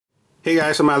Hey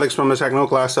guys, I'm Alex from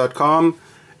thetechnoclass.com,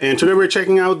 and today we're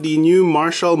checking out the new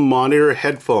Marshall Monitor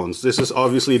headphones. This is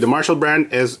obviously the Marshall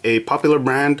brand is a popular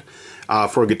brand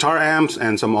for guitar amps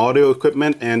and some audio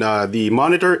equipment, and the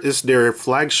Monitor is their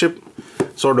flagship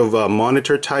sort of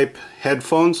monitor type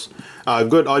headphones.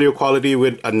 Good audio quality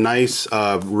with a nice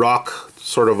rock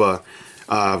sort of a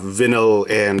vinyl,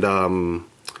 and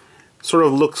sort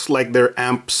of looks like their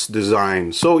amps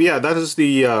design. So yeah, that is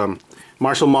the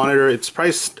Marshall Monitor. It's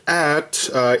priced at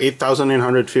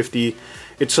 $8,950.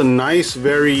 It's a nice,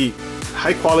 very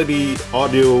high quality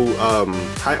audio,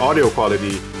 high audio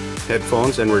quality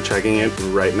headphones, and we're checking it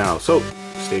right now. So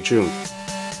stay tuned.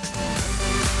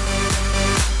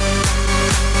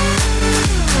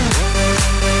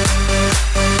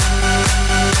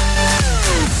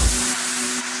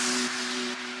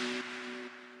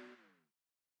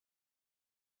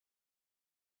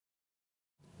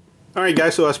 Alright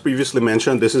guys, so as previously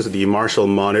mentioned, this is the Marshall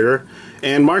Monitor,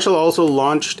 and Marshall also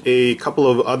launched a couple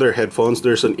of other headphones.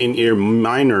 There's an in-ear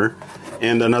minor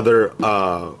and another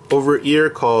over-ear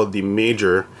called the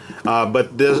major,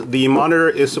 but the Monitor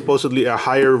is supposedly a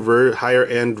higher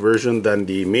end version than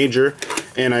the major,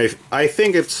 and I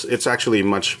think it's actually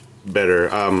much better,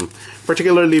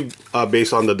 particularly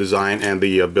based on the design and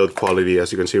the build quality.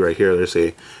 As you can see right here, there's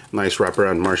a nice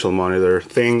wraparound Marshall Monitor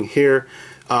thing here.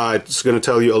 It's going to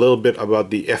tell you a little bit about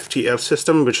the FTF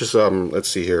system, which is, let's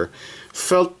see here,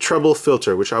 felt treble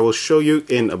filter, which I will show you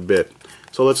in a bit.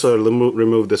 So let's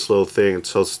remove this little thing. It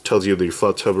tells you the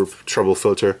felt treble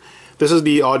filter. This is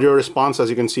the audio response, as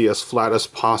you can see, as flat as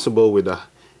possible with a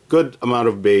good amount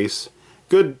of bass,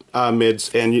 good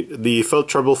mids, and the felt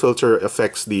treble filter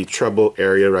affects the treble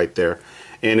area right there,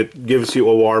 and it gives you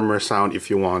a warmer sound if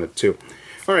you want it to.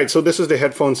 Alright, so this is the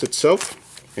headphones itself.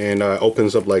 And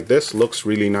opens up like this. Looks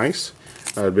really nice.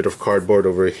 A bit of cardboard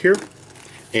over here,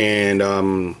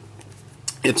 and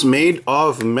it's made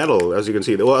of metal, as you can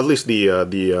see. Well, at least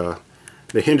the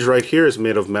hinge right here is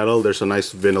made of metal. There's a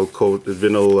nice vinyl coat,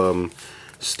 vinyl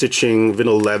stitching,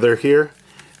 vinyl leather here,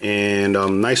 and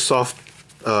nice soft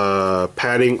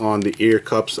padding on the ear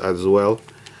cups as well.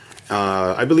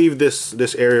 I believe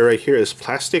this area right here is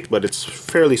plastic, but it's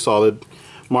fairly solid.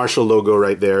 Marshall logo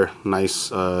right there.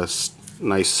 Nice.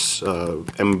 Nice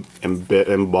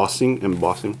embossing. Two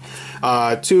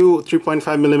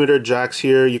 3.5mm jacks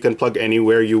here. You can plug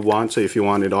anywhere you want, so if you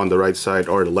want it on the right side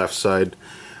or the left side.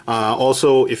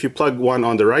 Also, if you plug one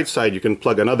on the right side, you can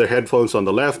plug another headphones on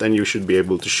the left, and you should be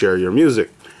able to share your music.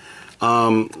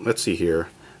 Let's see here.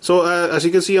 So as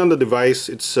you can see on the device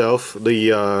itself,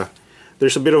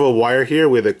 there's a bit of a wire here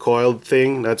with a coiled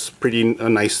thing. That's a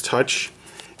nice touch.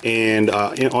 And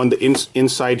on the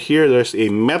inside here, there's a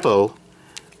metal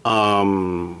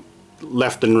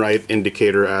left and right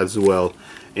indicator as well,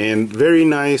 and very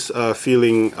nice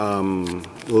feeling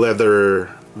leather,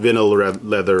 vinyl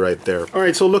leather right there. All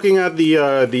right, so looking at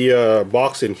the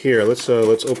box in here, let's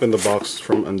open the box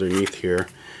from underneath here,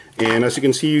 and as you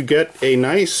can see, you get a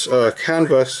nice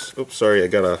canvas. Oops, sorry, I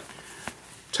got a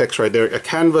text right there. A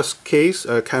canvas case,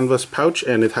 a canvas pouch,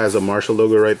 and it has a Marshall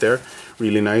logo right there.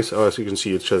 Really nice. As you can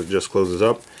see, it just closes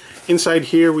up. Inside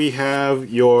here we have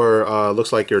your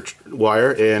looks like your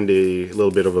wire and a little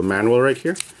bit of a manual right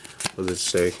here. What does it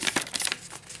say?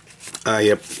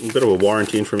 Yep, a bit of a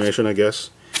warranty information, I guess.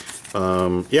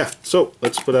 Yeah, so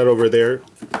let's put that over there.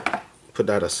 Put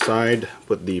that aside.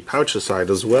 Put the pouch aside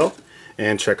as well,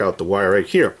 and check out the wire right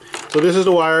here. So this is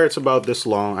the wire. It's about this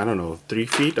long. I don't know, 3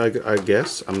 feet, I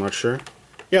guess. I'm not sure.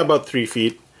 Yeah, about 3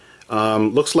 feet.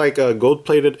 Looks like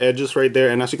gold-plated edges right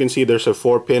there, and as you can see, there's a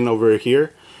 4-pin over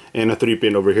here and a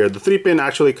 3-pin over here. The 3-pin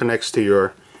actually connects to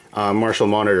your Marshall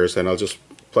monitors, and I'll just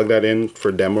plug that in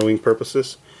for demoing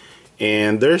purposes.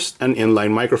 And there's an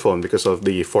inline microphone because of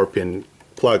the 4-pin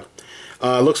plug.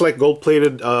 Looks like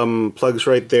gold-plated plugs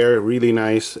right there, really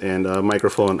nice, and a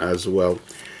microphone as well.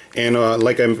 And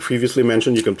like I previously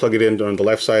mentioned, you can plug it in on the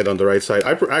left side, on the right side.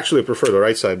 I actually prefer the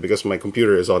right side because my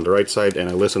computer is on the right side, and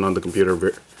I listen on the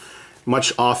computer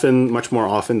much more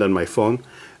often than my phone.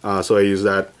 So I use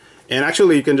that. And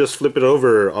actually, you can just flip it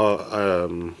over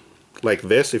like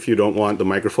this if you don't want the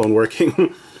microphone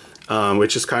working,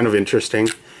 which is kind of interesting.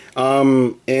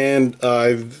 And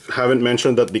I haven't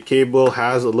mentioned that the cable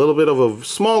has a little bit of a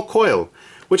small coil,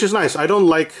 which is nice. I don't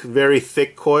like very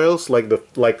thick coils like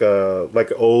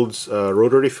old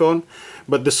rotary phone,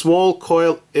 but the small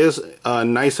coil is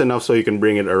nice enough so you can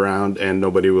bring it around and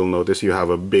nobody will notice you have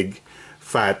a big,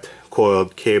 fat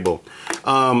coiled cable.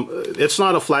 It's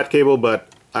not a flat cable, but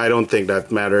I don't think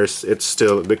that matters. It's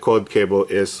still, the coiled cable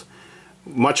is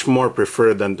much more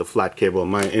preferred than the flat cable,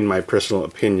 in my personal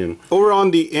opinion. Over on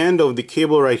the end of the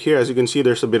cable right here, as you can see,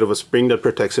 there's a bit of a spring that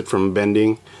protects it from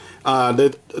bending.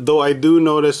 Though I do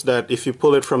notice that if you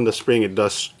pull it from the spring, it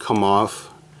does come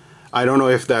off. I don't know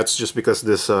if that's just because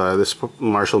this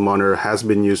Marshall monitor has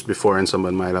been used before and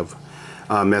someone might have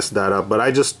messed that up. But I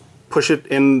just push it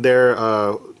in there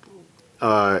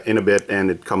in a bit and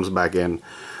it comes back in.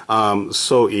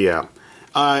 So yeah.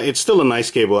 It's still a nice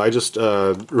cable. I just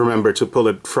remember to pull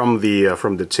it from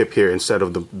the tip here instead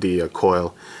of the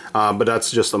coil, but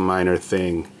that's just a minor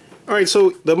thing. All right,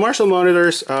 so the Marshall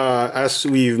monitors, as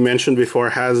we've mentioned before,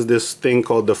 has this thing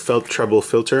called the felt treble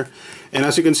filter, and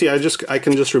as you can see, I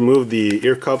can just remove the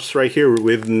ear cups right here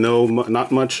with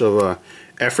not much of a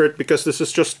effort, because this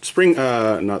is just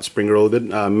not spring loaded,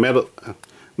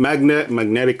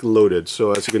 magnetic loaded.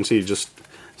 So as you can see, just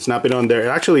snap it on there. It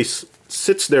actually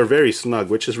sits there very snug,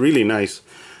 which is really nice,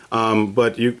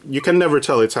 but you can never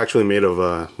tell it's actually made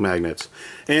of magnets.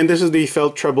 And this is the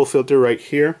felt treble filter right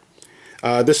here.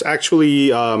 This actually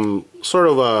sort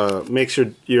of makes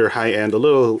your high end a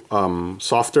little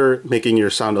softer, making your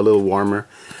sound a little warmer.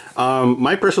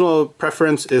 My personal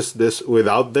preference is this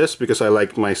without this, because I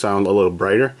like my sound a little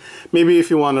brighter. Maybe if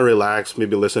you want to relax,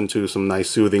 maybe listen to some nice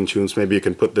soothing tunes, maybe you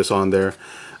can put this on there.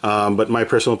 But my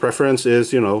personal preference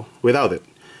is, you know, without it.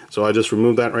 So I just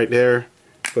remove that right there,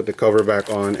 put the cover back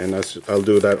on, and I'll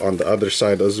do that on the other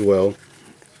side as well.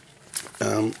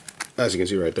 As you can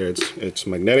see right there, it's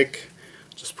magnetic.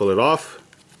 Just pull it off,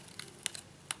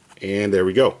 and there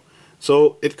we go.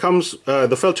 So it comes,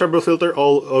 the felt treble filter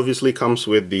obviously comes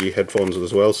with the headphones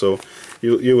as well, so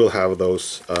you will have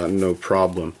those no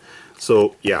problem.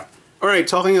 So yeah. Alright,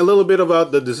 talking a little bit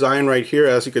about the design right here.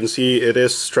 As you can see, it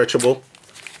is stretchable.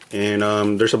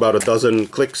 And there's about a dozen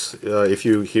clicks if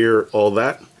you hear all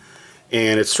that,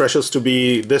 and it stretches to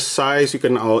be this size. You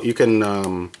can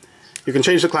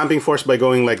change the clamping force by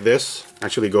going like this,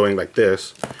 actually going like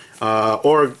this,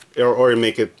 or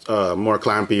make it more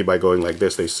clampy by going like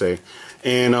this, they say.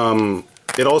 And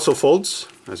it also folds,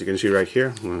 as you can see right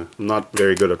here. I'm not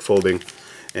very good at folding.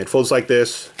 It folds like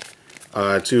this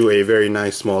to a very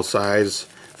nice small size,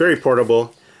 very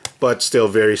portable, but still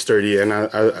very sturdy. And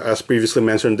as previously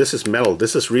mentioned, this is metal.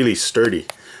 This is really sturdy.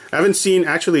 I haven't seen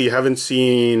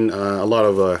a lot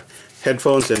of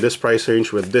headphones in this price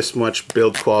range with this much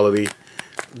build quality,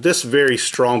 this very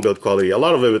strong build quality. A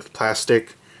lot of it with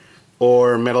plastic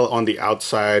or metal on the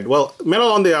outside. Well,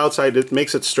 metal on the outside, it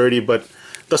makes it sturdy, but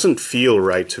doesn't feel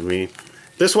right to me.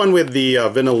 This one with the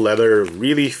vinyl leather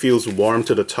really feels warm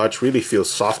to the touch, really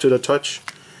feels soft to the touch.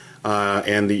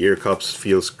 And the ear cups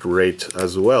feels great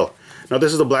as well. Now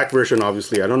this is the black version,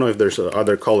 obviously. I don't know if there's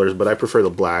other colors, but I prefer the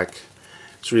black.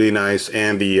 It's really nice,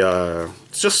 and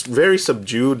it's just very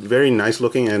subdued, very nice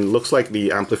looking, and looks like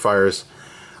the amplifiers,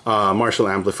 Marshall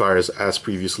amplifiers, as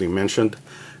previously mentioned.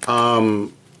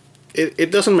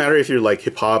 It doesn't matter if you're like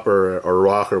hip hop or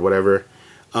rock or whatever.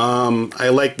 I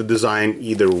like the design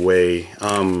either way.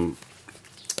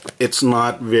 It's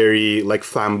not very like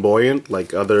flamboyant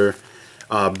like other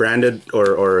branded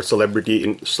or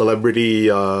celebrity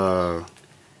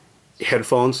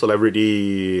headphones,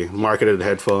 celebrity marketed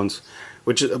headphones,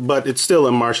 but it's still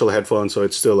a Marshall headphone, so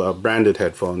it's still a branded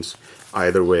headphones.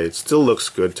 Either way, it still looks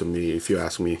good to me, if you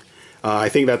ask me. I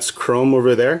think that's chrome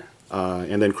over there,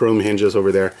 and then chrome hinges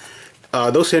over there.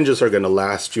 Those hinges are gonna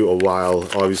last you a while,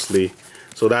 obviously,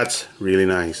 so that's really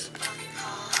nice.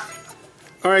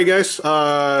 Alright guys,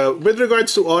 with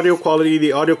regards to audio quality,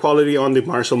 the audio quality on the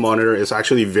Marshall monitor is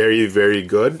actually very, very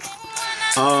good.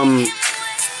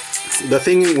 The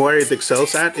thing where it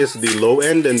excels at is the low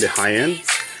end and the high end.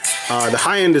 The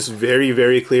high end is very,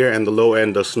 very clear, and the low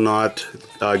end does not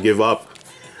give up.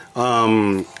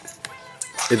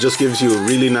 It just gives you a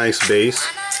really nice bass,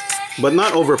 but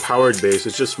not overpowered bass.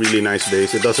 It's just really nice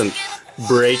bass. It doesn't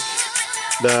break.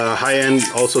 The high end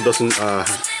also doesn't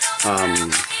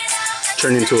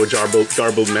turn into a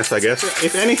garbled mess, I guess.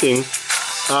 If anything,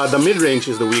 the mid-range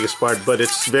is the weakest part, but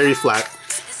it's very flat,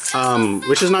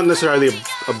 which is not necessarily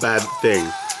a bad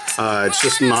thing. It's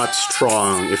just not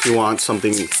strong. If you want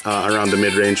something around the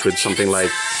mid-range with something like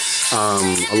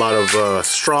a lot of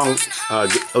strong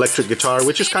electric guitar,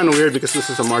 which is kind of weird because this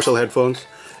is a Marshall headphones,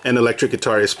 and electric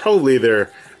guitar is probably their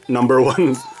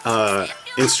 #1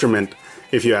 instrument,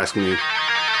 if you ask me.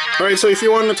 Alright, so if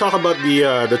you want to talk about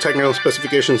the technical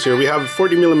specifications here, we have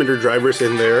 40mm drivers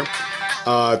in there,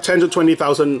 10 to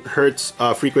 20,000 hertz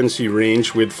frequency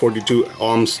range with 42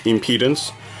 ohms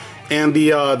impedance, and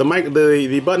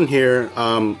the button here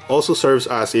also serves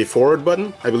as a forward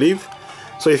button, I believe.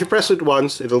 So if you press it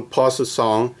once, it'll pause the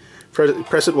song.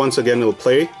 Press it once again, it'll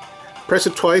play. press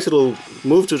it twice, it'll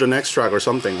move to the next track or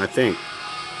something, I think.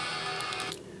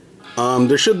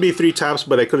 There should be 3 taps,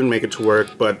 but I couldn't make it to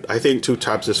work, but I think 2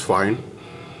 taps is fine,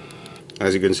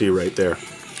 as you can see right there.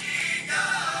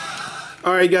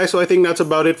 Alright guys, so I think that's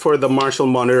about it for the Marshall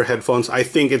Monitor headphones. I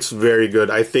think it's very good.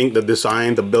 I think the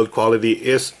design, the build quality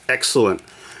is excellent.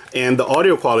 And the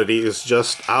audio quality is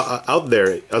just out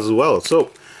there as well.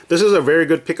 So this is a very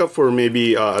good pickup for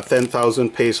maybe 10,000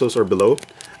 pesos or below.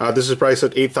 This is priced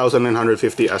at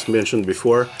 8,950 as mentioned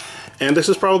before. And this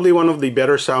is probably one of the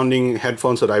better sounding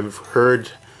headphones that I've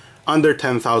heard under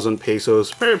 10,000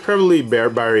 pesos. Probably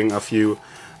barring a few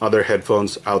other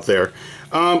headphones out there.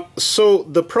 So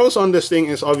the pros on this thing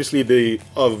is obviously the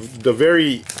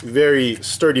very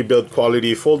sturdy build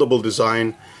quality, foldable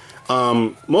design.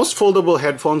 Most foldable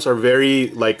headphones are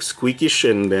very like squeakish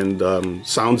and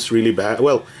sounds really bad.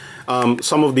 Well,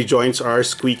 some of the joints are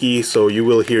squeaky, so you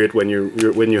will hear it when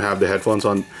you have the headphones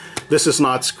on. This is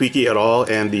not squeaky at all,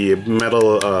 and the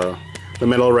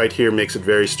metal right here makes it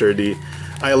very sturdy.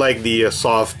 I like the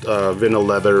soft vinyl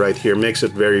leather right here, makes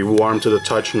it very warm to the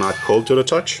touch, not cold to the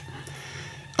touch.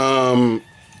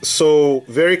 So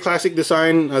very classic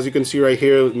design, as you can see right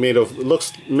here, made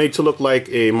to look like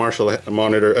a Marshall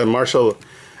monitor, a Marshall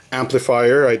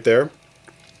amplifier right there.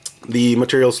 The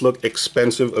materials look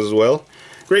expensive as well.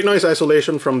 Great noise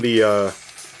isolation from the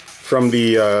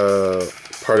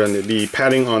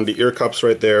padding on the ear cups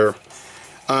right there.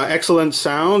 Excellent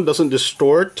sound, doesn't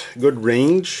distort, good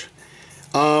range.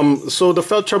 So the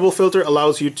felt treble filter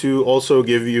allows you to also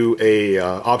give you a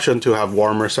option to have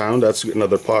warmer sound. That's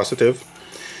another positive.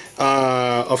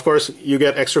 Of course, you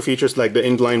get extra features like the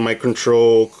inline mic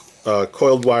control,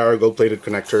 coiled wire, gold-plated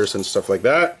connectors, and stuff like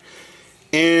that.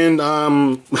 And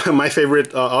my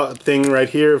favorite thing right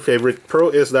here, favorite pro,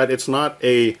 is that it's not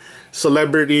a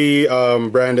celebrity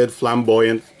branded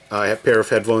flamboyant pair of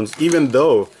headphones, even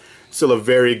though still a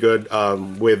very good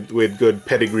with good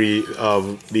pedigree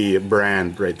of the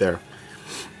brand right there.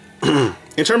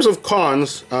 In terms of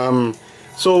cons,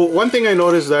 so one thing I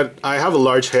noticed that I have a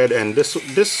large head, and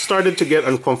this started to get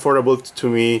uncomfortable to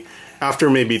me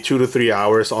after maybe 2 to 3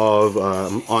 hours of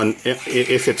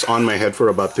if it's on my head for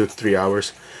about 2 to 3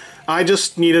 hours. I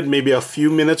just needed maybe a few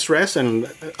minutes rest, and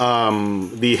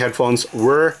the headphones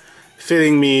were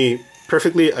fitting me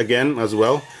perfectly again as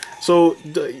well. So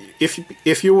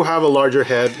if you have a larger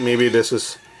head, maybe this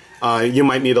is you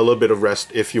might need a little bit of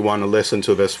rest if you want to listen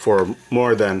to this for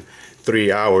more than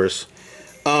 3 hours.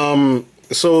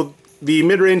 So the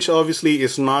mid-range obviously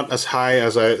is not as high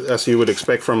as you would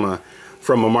expect from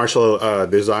a Marshall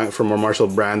design, from a Marshall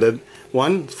branded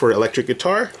one for electric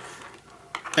guitar.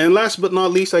 And last but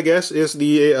not least, I guess, is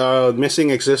the missing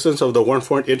existence of the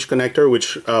 1/4 inch connector,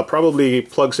 which probably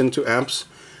plugs into amps.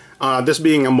 This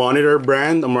being a monitor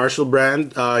brand, a Marshall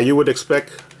brand, you would expect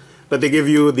that they give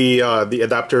you the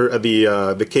adapter,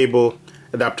 the cable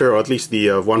adapter, or at least the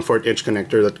 1/4 inch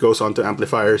connector that goes onto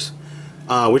amplifiers,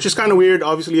 which is kind of weird.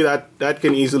 Obviously, that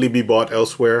can easily be bought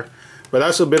elsewhere, but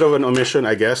that's a bit of an omission,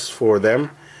 I guess, for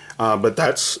them. But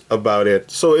that's about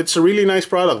it. So it's a really nice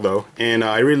product though, and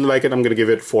I really like it. I'm gonna give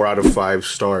it 4 out of 5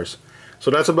 stars. So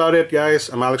that's about it, guys.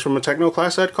 I'm Alex from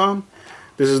technoclass.com.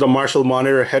 This is the Marshall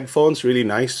Monitor headphones, really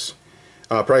nice.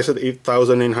 Priced at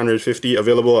 8,950,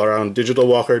 available around Digital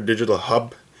Walker, Digital Hub,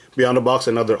 Beyond the Box,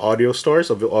 and other audio stores,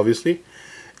 obviously.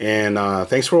 And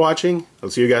thanks for watching.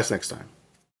 I'll see you guys next time.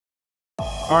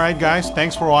 Alright guys,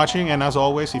 thanks for watching, and as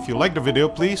always, if you liked the video,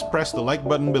 please press the like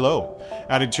button below.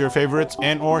 Add it to your favorites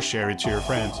and or share it to your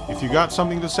friends. If you got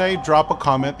something to say, drop a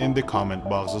comment in the comment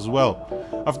box as well.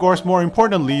 Of course, more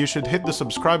importantly, you should hit the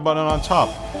subscribe button on top.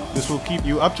 This will keep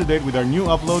you up to date with our new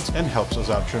uploads and helps us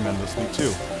out tremendously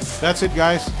too. That's it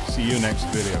guys, see you next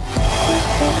video.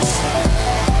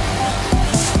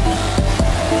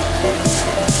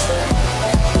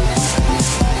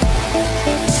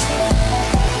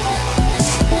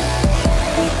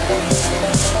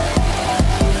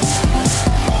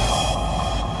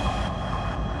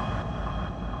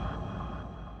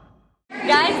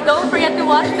 Guys, don't forget to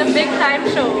watch the Big Time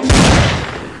Show.